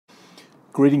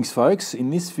Greetings folks, in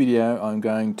this video I'm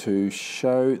going to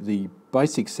show the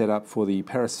basic setup for the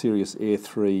Paris Sirius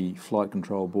AIR3 flight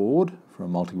control board for a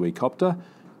multi-wing copter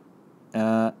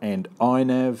and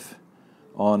iNav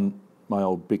on my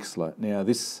old Bixler. Now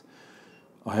this,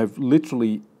 I have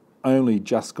literally only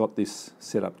just got this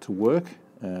set up to work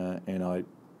and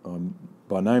I'm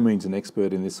by no means an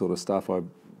expert in this sort of stuff.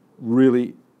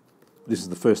 This is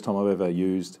the first time I've ever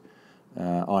used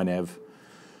iNav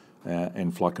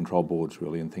and flight control boards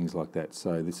really and things like that.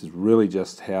 So this is really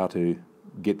just how to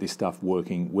get this stuff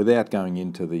working without going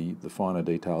into the finer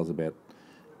details about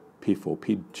PIF or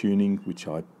PID tuning, which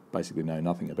I basically know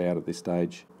nothing about at this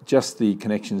stage. Just the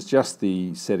connections, just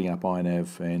the setting up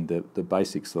iNav and the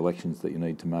basic selections that you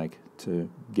need to make to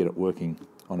get it working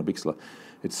on a Bixler.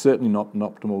 It's certainly not an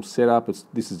optimal setup.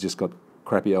 This has just got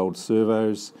crappy old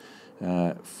servos.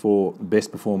 For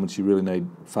best performance you really need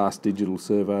fast digital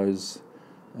servos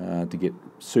to get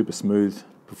super smooth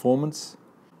performance.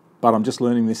 But I'm just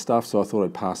learning this stuff, so I thought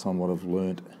I'd pass on what I've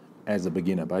learned as a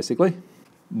beginner basically.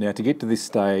 Now to get to this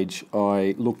stage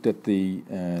I looked at the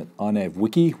iNav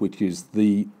wiki, which is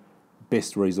the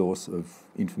best resource of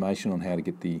information on how to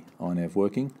get the iNav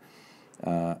working.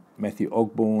 Matthew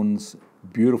Ogborn's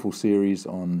beautiful series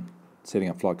on setting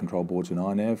up flight control boards in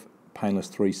iNav. Painless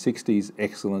 360's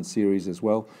excellent series as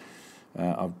well.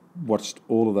 I've watched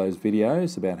all of those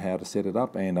videos about how to set it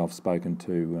up, and I've spoken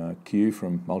to Q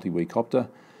from Multi-Wee Copter,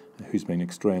 who's been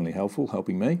extremely helpful,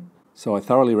 helping me. So I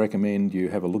thoroughly recommend you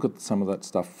have a look at some of that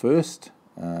stuff first,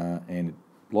 and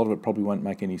a lot of it probably won't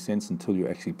make any sense until you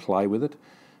actually play with it,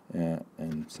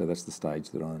 and so that's the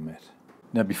stage that I'm at.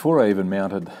 Now before I even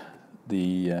mounted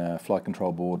the flight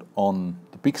control board on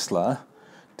the Bixler,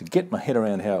 to get my head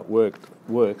around how it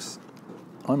works,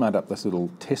 I made up this little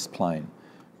test plane.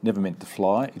 Never meant to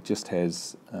fly, it just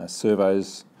has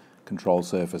servos, control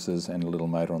surfaces and a little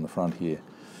motor on the front here.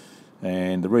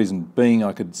 And the reason being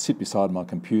I could sit beside my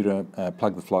computer,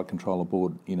 plug the flight controller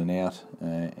board in and out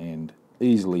and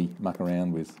easily muck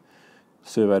around with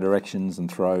servo directions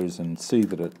and throws and see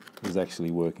that it was actually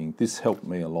working. This helped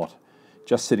me a lot.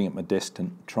 Just sitting at my desk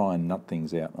to try and nut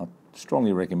things out. I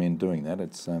strongly recommend doing that.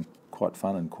 It's quite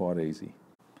fun and quite easy.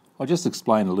 I'll just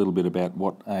explain a little bit about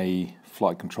what a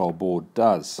flight control board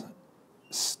does.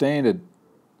 Standard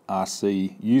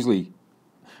RC usually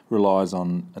relies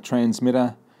on a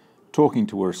transmitter talking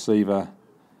to a receiver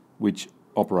which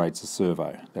operates a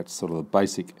servo. That's sort of the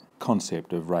basic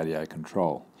concept of radio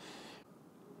control.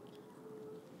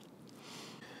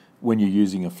 When you're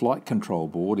using a flight control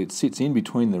board, it sits in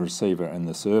between the receiver and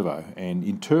the servo and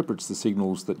interprets the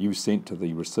signals that you've sent to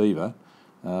the receiver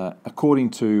according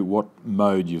to what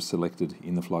mode you've selected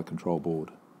in the flight control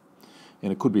board.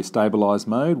 And it could be a stabilised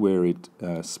mode where it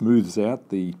smooths out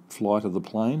the flight of the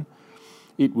plane.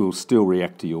 It will still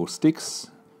react to your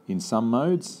sticks in some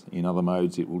modes. In other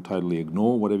modes it will totally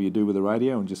ignore whatever you do with the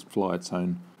radio and just fly its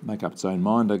own, make up its own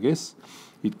mind I guess.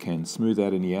 It can smooth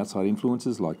out any outside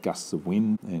influences like gusts of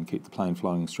wind and keep the plane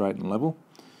flying straight and level.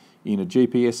 In a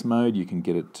GPS mode you can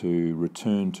get it to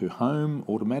return to home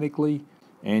automatically,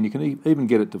 and you can even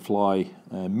get it to fly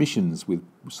missions with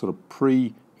sort of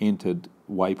pre-entered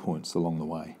waypoints along the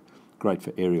way. Great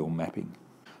for aerial mapping.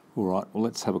 Alright, well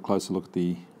let's have a closer look at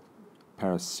the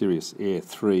Paris Sirius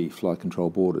AIR3 flight control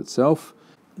board itself.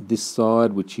 This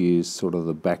side, which is sort of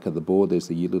the back of the board, there's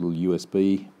the little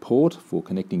USB port for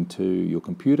connecting to your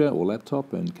computer or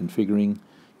laptop and configuring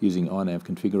using iNav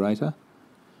Configurator.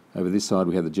 Over this side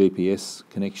we have the GPS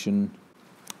connection,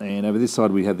 and over this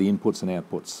side we have the inputs and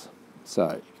outputs.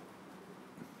 So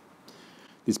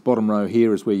this bottom row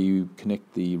here is where you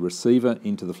connect the receiver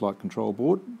into the flight control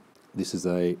board. This is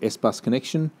a S-bus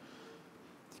connection.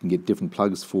 You can get different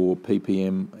plugs for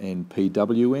PPM and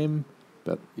PWM,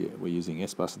 but yeah, we're using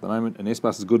S-bus at the moment. And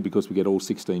S-bus is good because we get all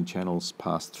 16 channels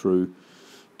passed through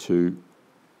to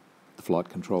the flight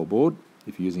control board.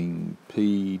 If you're using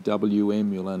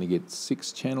PWM, you'll only get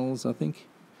 6 channels, I think.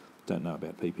 Don't know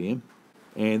about PPM.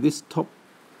 And this top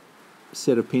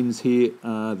set of pins here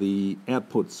are the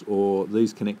outputs, or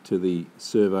these connect to the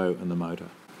servo and the motor.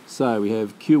 So we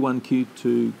have Q1,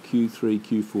 Q2, Q3,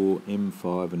 Q4,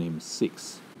 M5 and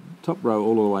M6. Top row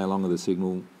all the way along with the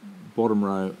signal, bottom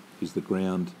row is the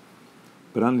ground,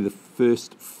 but only the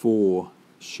first 4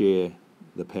 share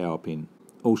the power pin.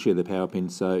 All share the power pin,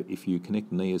 so if you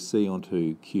connect an ESC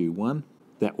onto Q1,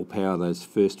 that will power those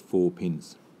first 4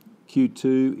 pins.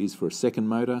 Q2 is for a second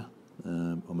motor.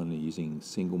 I'm only using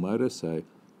single motor, so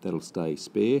that'll stay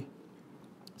spare.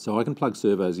 So I can plug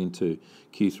servos into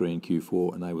Q3 and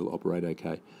Q4 and they will operate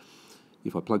okay.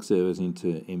 if I plug servos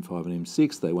into M5 and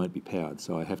M6, they won't be powered,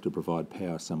 so I have to provide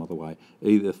power some other way,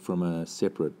 either from a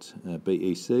separate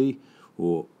BEC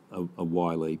or a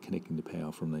Y lead connecting the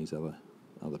power from these other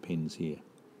pins here.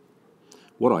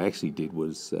 What I actually did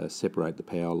was separate the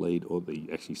power lead, or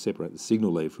actually separate the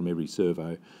signal lead from every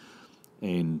servo,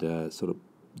 and sort of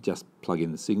just plug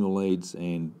in the signal leads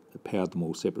and powered them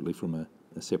all separately from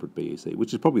a separate BEC,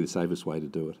 which is probably the safest way to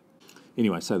do it.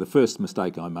 Anyway, so the first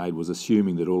mistake I made was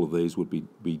assuming that all of these would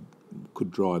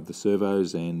could drive the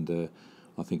servos, and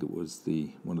I think it was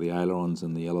one of the ailerons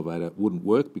and the elevator wouldn't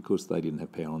work because they didn't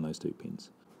have power on those two pins.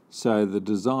 So the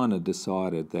designer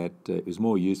decided that it was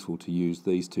more useful to use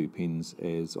these two pins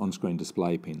as on-screen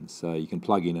display pins. So you can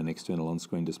plug in an external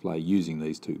on-screen display using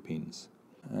these two pins.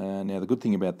 Now the good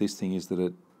thing about this thing is that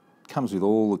it comes with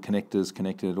all the connectors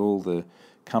connected, all the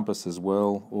compass as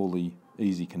well, all the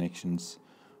easy connections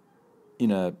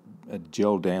in a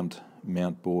gel-damped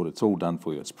mount board. It's all done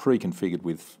for you. It's pre-configured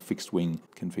with fixed wing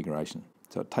configuration.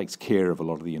 So it takes care of a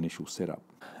lot of the initial setup.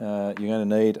 You're going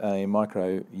to need a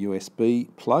micro USB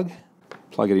plug.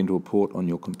 Plug it into a port on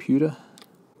your computer.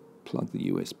 Plug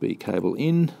the USB cable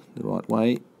in the right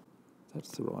way. That's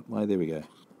the right way. There we go.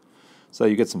 So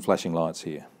you get some flashing lights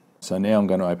here. So now I'm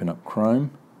going to open up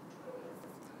Chrome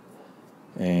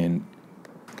and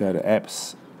go to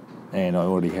Apps, and I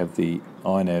already have the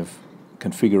iNav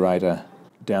Configurator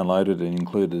downloaded and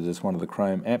included as one of the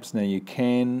Chrome apps. Now you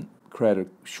can create a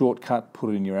shortcut, put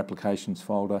it in your applications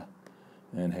folder,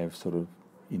 and have sort of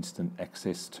instant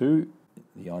access to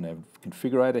the iNav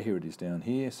Configurator. Here it is down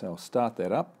here, so I'll start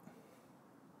that up.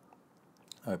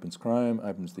 Opens Chrome,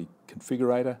 opens the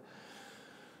configurator.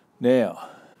 Now,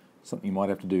 something you might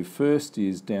have to do first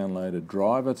is download a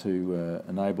driver to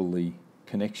enable the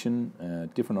connection.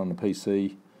 Different on the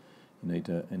PC, you need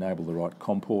to enable the right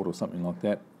COM port or something like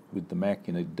that. With the Mac,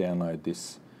 you need to download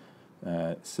this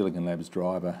Silicon Labs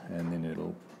driver, and then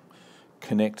it'll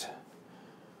connect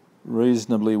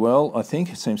reasonably well, I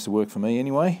think. It seems to work for me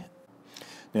anyway.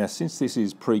 Now, since this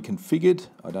is pre-configured,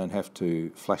 I don't have to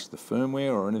flash the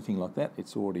firmware or anything like that.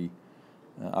 It's already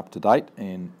up to date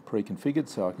and pre-configured,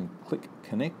 so I can click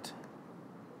connect.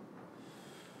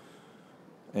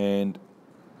 And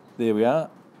there we are.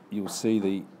 You'll see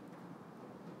the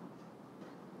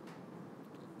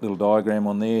little diagram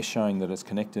on there showing that it's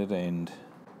connected and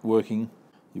working.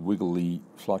 You wiggle the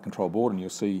flight control board and you'll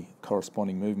see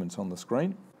corresponding movements on the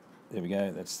screen. There we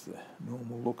go, that's the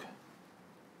normal look.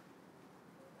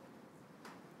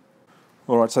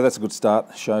 Alright, so that's a good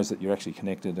start. Shows that you're actually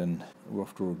connected and we're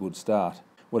off to a good start.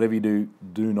 Whatever you do,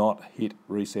 do not hit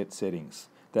reset settings.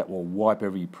 That will wipe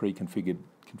every pre-configured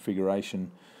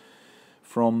configuration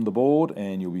from the board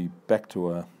and you'll be back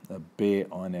to a bare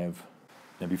iNav.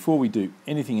 Now before we do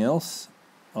anything else,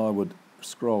 I would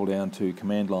scroll down to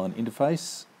command line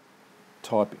interface,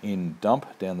 type in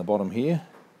dump down the bottom here,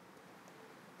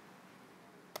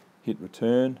 hit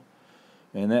return,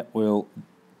 and that will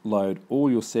load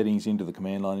all your settings into the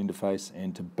command line interface.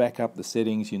 And to back up the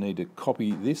settings, you need to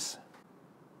copy this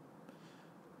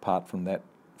apart from that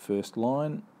first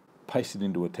line, paste it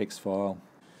into a text file,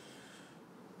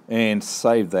 and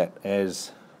save that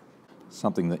as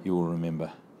something that you will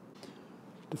remember.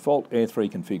 Default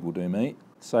AIR3 config will do me.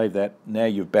 Save that. Now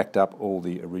you've backed up all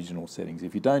the original settings.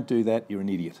 If you don't do that, you're an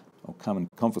idiot. I'll come and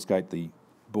confiscate the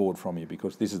board from you,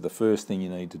 because this is the first thing you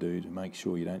need to do to make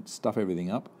sure you don't stuff everything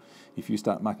up. If you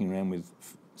start mucking around with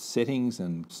settings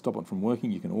and stop it from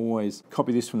working, you can always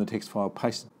copy this from the text file,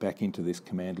 paste it back into this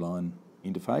command line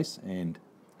interface and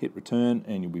hit return,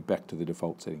 and you'll be back to the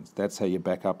default settings. That's how you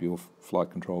back up your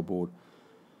flight control board.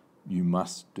 You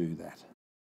must do that.